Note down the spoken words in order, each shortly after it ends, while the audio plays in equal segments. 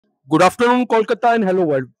Good afternoon, Kolkata, and hello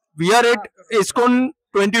world. We are at EASCON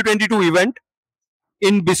 2022 event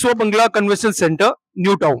in BISWA Bangla Convention Center,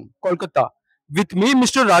 New Town, Kolkata. With me,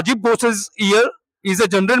 Mr. Rajib Ghosh is here. He's a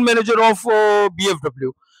general manager of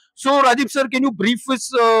BFW. So, Rajib sir, can you brief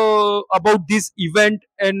us about this event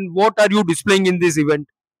and what are you displaying in this event?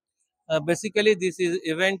 Basically,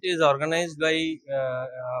 event is organized by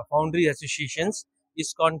foundry associations,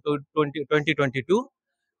 ISCON 2022.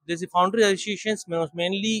 This foundry associations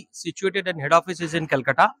mainly situated and head office is in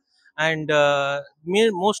Calcutta, and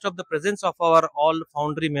most of the presence of our all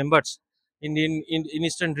foundry members in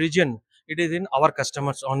eastern region, it is in our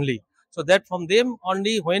customers only. So that from them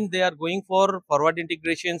only, when they are going for forward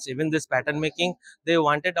integrations, even this pattern making, they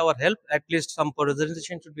wanted our help. At least some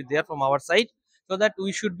presentation should be there from our side, so that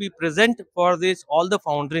we should be present for this all the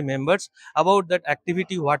foundry members about that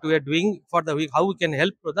activity what we are doing for the how we can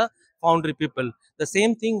help to the foundry people. The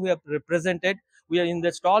same thing we have represented. We are in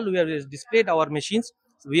the stall, we have displayed our machines,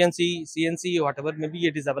 VNC, CNC, whatever maybe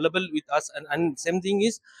it is available with us, and same thing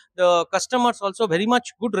is the customers also very much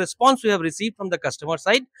good response we have received from the customer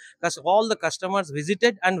side, because all the customers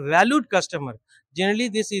visited and valued customer. Generally,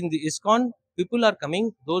 this in the ISCON, people are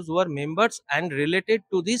coming, those who are members and related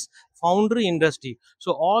to this foundry industry.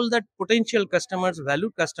 So all that potential customers,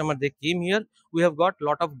 valued customer, they came here. We have got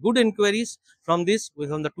lot of good inquiries from this.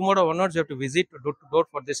 From the tomorrow onwards, you have to visit door to door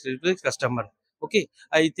for this customer. Okay,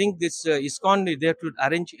 I think this ISCON, they have to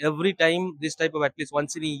arrange every time this type of at least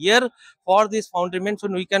once in a year for this foundry men. So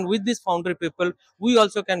we can, with this foundry people, we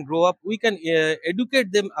also can grow up. We can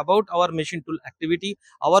educate them about our machine tool activity,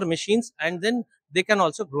 our machines, and then they can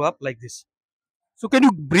also grow up like this. So, can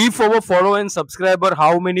you brief our follower and subscriber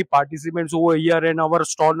how many participants over here and our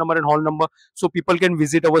stall number and hall number so people can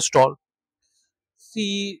visit our stall?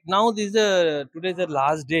 See, now this is a today's the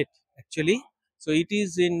last date actually. So it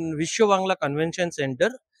is in Vishwa Bangla Convention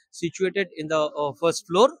Center, situated in the first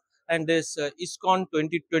floor, and this ISCON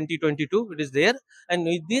 2022. It is there, and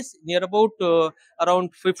with this near about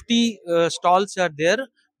around 50 stalls are there.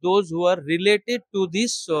 Those who are related to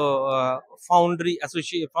this foundry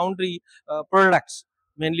associate foundry products,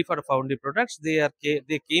 mainly for foundry products, they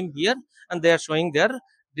came here and they are showing their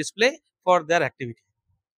display for their activity.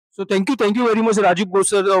 So, thank you very much, Rajib Ghosh,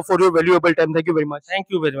 sir, for your valuable time. Thank you very much. Thank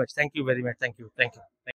you very much. Thank you very much. Thank you. Thank you.